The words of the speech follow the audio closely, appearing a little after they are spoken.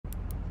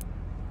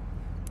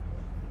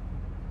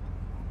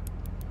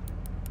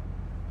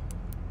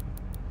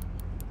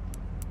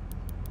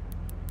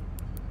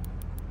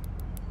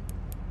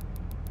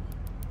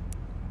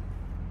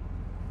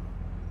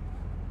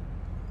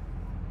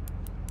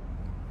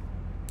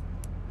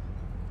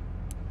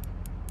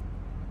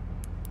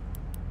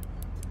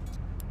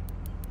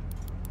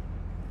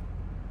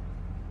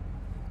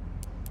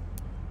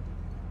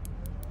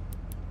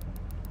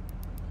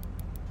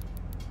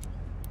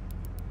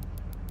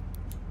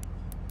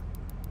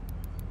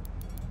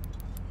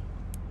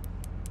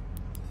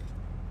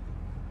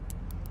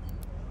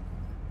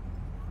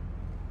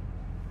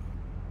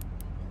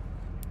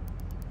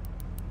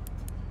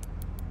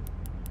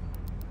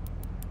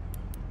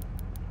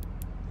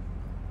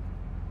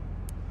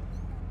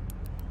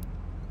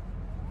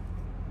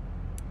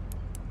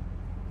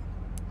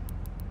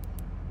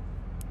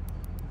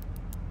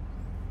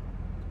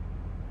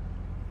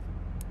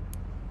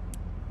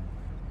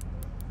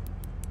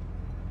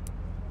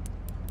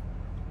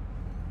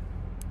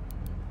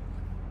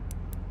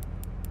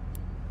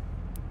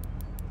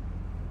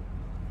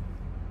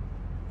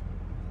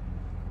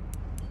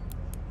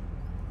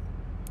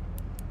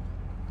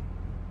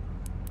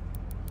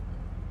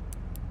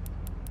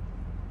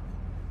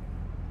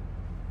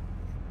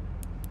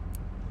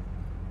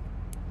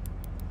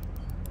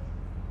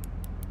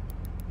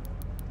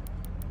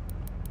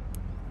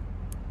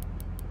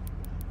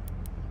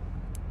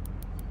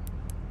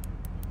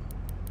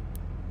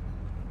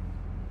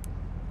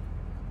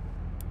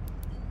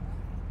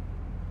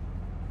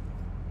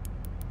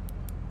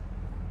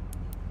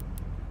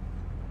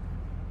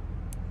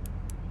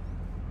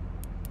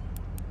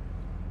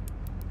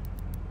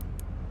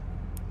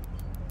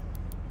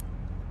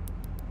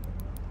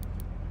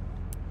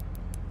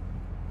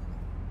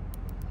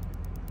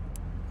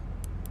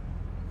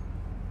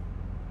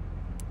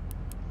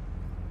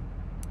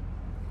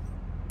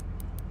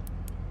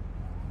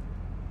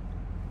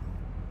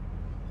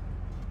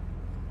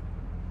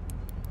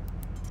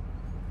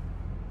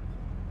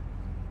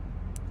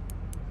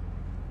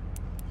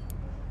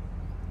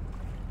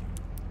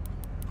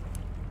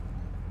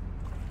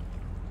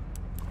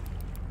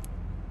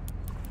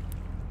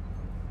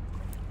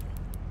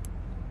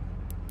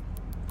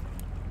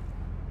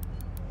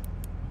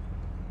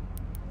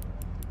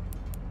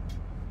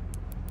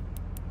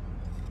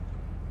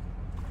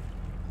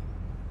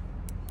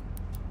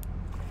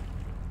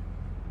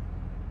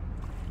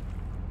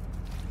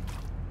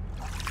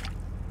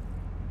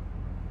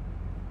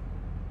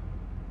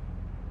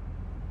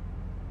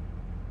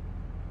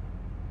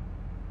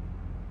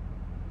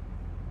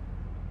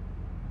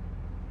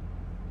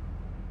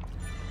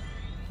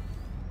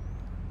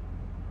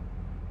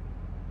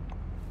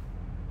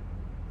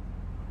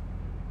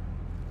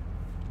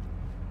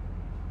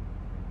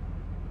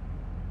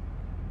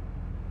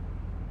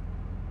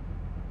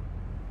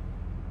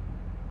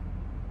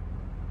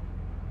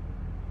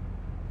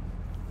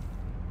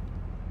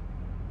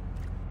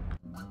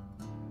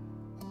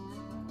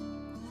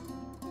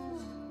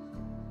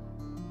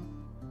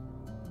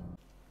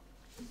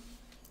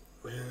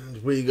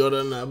And we got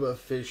another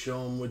fish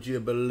on, would you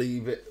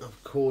believe it?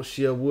 Of course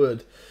you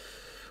would.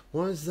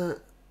 Why is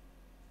that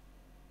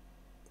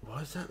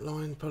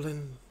line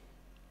pulling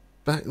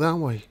back that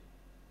way?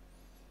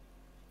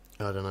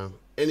 I don't know.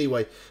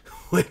 Anyway,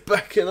 we're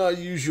back in our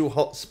usual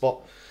hot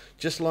spot,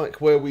 just like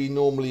where we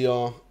normally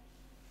are,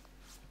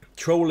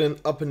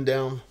 trolling up and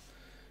down.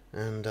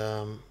 And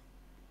I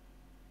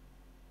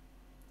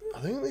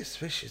think this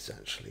fish is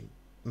actually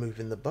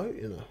moving the boat,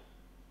 you know.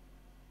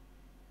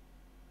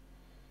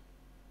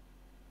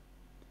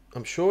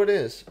 I'm sure it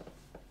is.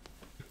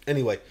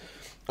 Anyway,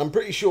 I'm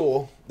pretty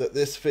sure that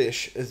this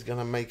fish is going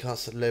to make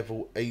us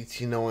level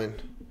 89.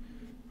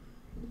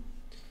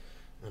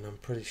 And I'm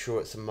pretty sure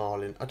it's a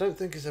marlin. I don't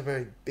think it's a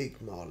very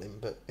big marlin,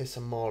 but it's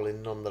a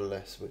marlin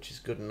nonetheless, which is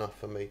good enough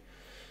for me.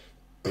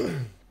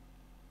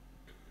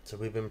 So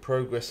we've been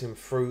progressing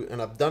through,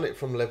 and I've done it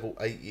from level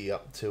 80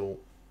 up to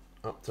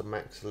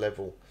max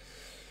level.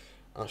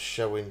 Us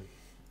showing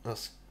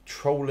us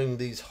trolling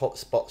these hot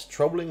spots.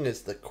 Trolling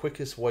is the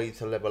quickest way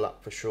to level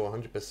up for sure,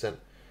 100%.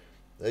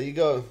 There you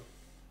go.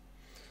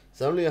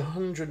 It's only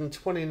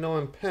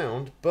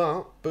 £129,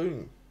 but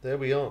boom, there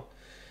we are.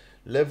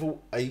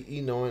 Level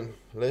 89.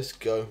 Let's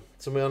go.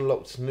 So we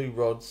unlocked new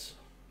rods,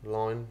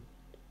 line,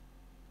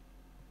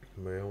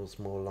 reels,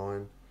 more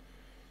line,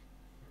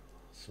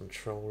 some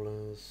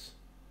trollers,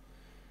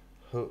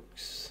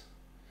 hooks.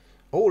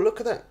 Oh,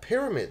 look at that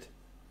pyramid.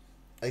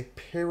 A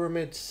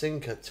pyramid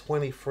sinker,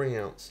 23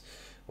 ounce.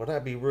 Well,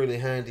 that'd be really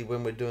handy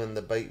when we're doing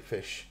the bait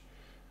fish,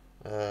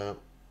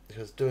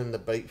 because doing the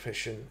bait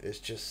fishing is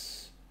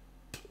just,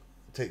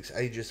 it takes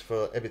ages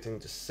for everything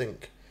to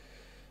sink.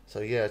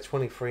 So yeah,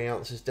 23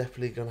 ounce is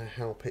definitely going to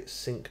help it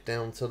sink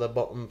down to the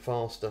bottom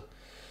faster.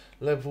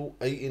 Level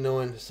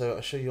 89. So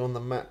I'll show you on the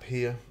map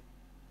here.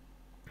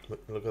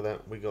 Look at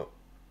that. We got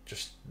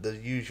just the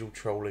usual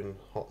trolling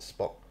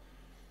hotspot.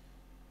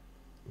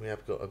 We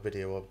have got a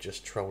video of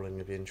just trolling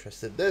if you're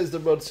interested. There's the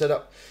rod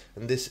setup,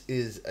 and this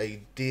is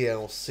a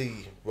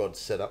DLC rod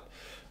setup.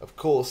 Of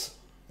course,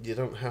 you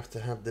don't have to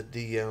have the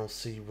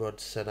DLC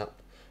rod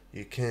setup.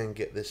 You can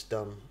get this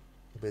done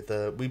with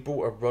we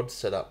bought a rod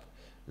setup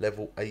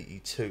level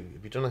 82.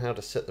 If you don't know how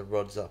to set the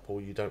rods up, or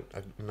you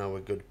don't know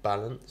a good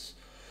balance,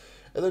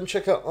 and then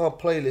check out our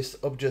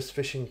playlist of Just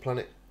Fishing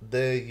Planet.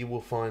 There you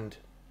will find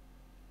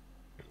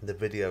the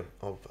video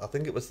of, I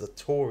think it was the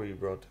Tory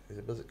rod.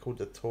 Was it called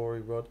the Tory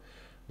rod?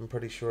 I'm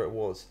pretty sure it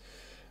was.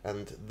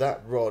 And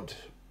that rod,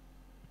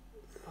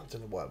 I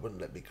don't know why it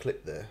wouldn't let me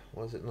clip there.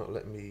 Why is it not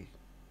letting me?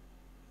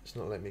 It's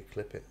not letting me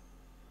clip it.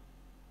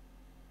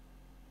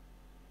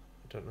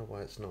 I don't know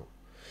why it's not.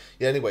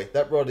 Yeah, anyway,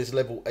 that rod is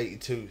level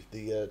 82,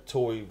 the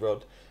Tory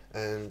rod,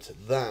 and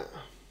that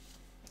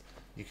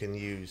you can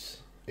use.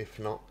 If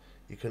not,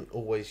 you can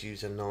always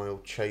use a Nile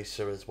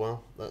chaser as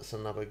well. That's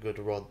another good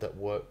rod that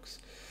works.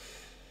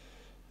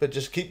 But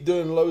just keep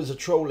doing loads of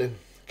trolling.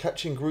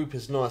 Catching group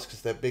is nice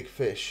because they're big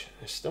fish.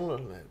 It's still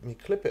not letting me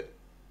clip it.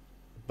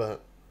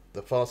 But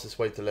the fastest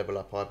way to level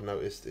up, I've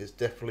noticed, is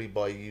definitely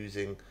by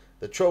using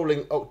the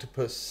trolling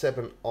octopus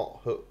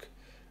 7/0 hook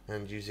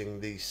and using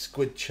the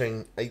squid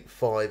chain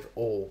 8.5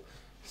 or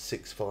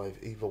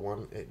 6.5, either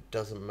one, it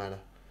doesn't matter.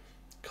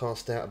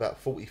 Cast out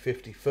about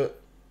 40-50 foot.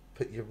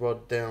 Put your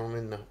rod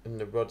down in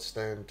the rod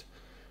stand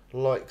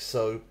like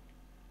so.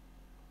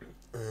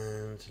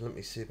 And let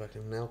me see if I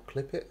can now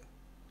clip it.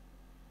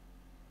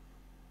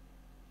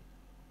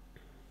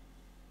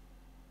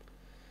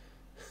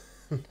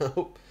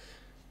 Nope.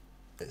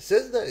 It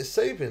says that it's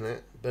saving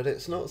it, but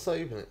it's not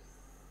saving it.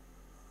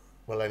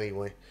 Well,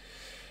 anyway,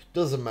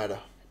 doesn't matter.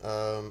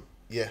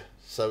 Yeah,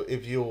 so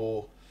if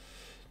you're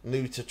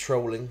new to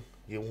trolling,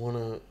 you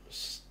want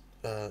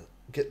to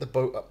get the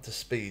boat up to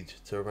speed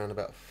to around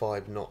about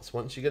 5 knots.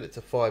 Once you get it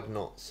to 5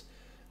 knots,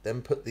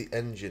 then put the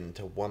engine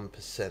to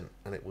 1%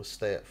 and it will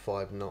stay at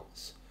 5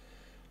 knots.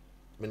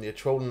 When you're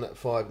trolling at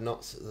 5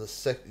 knots,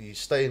 you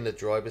stay in the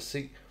driver's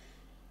seat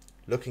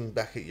looking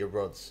back at your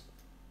rods.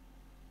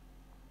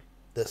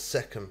 The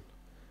second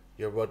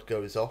your rod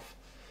goes off,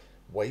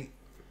 wait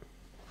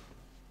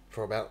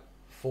for about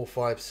 4 or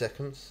 5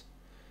 seconds,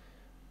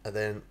 and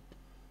then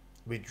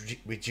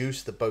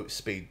reduce the boat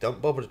speed.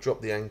 Don't bother to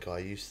drop the anchor. I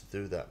used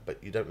to do that,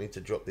 but you don't need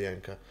to drop the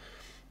anchor.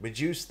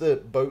 Reduce the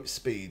boat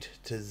speed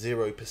to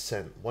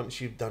 0%.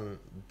 Once you've done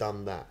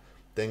that,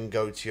 then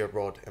go to your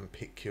rod and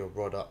pick your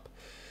rod up.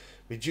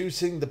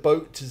 Reducing the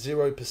boat to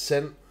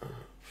 0%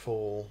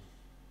 for,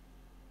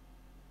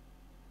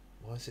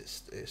 why is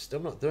it's still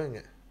not doing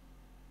it?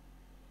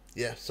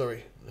 Yeah,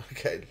 sorry.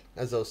 Okay,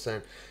 as I was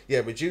saying,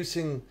 yeah,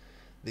 reducing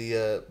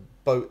the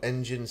boat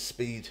engine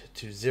speed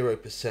to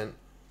 0%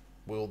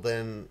 will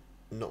then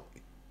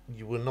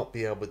you will not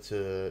be able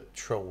to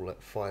troll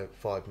at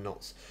 5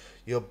 knots.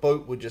 Your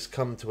boat will just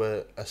come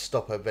to a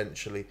stop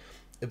eventually.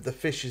 If the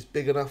fish is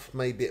big enough,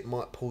 maybe it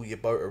might pull your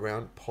boat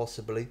around,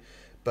 possibly,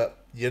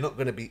 but you're not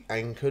going to be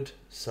anchored.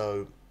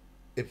 So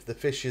if the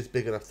fish is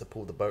big enough to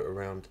pull the boat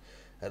around,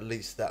 at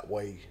least that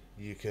way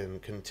you can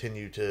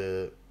continue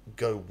to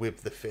go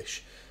with the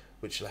fish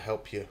which will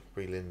help you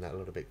reel in that a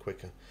little bit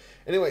quicker.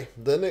 Anyway,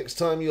 the next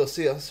time you'll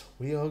see us,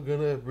 we are going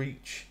to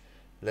reach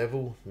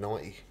level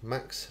 90,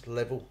 max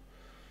level.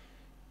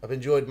 I've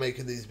enjoyed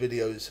making these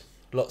videos.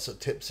 Lots of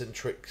tips and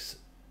tricks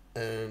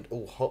and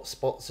all hot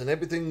spots and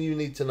everything you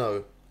need to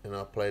know in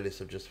our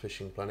playlist of Just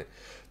Fishing Planet.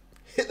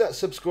 Hit that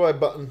subscribe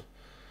button,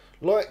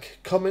 like,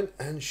 comment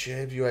and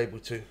share if you're able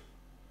to.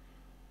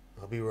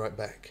 I'll be right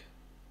back.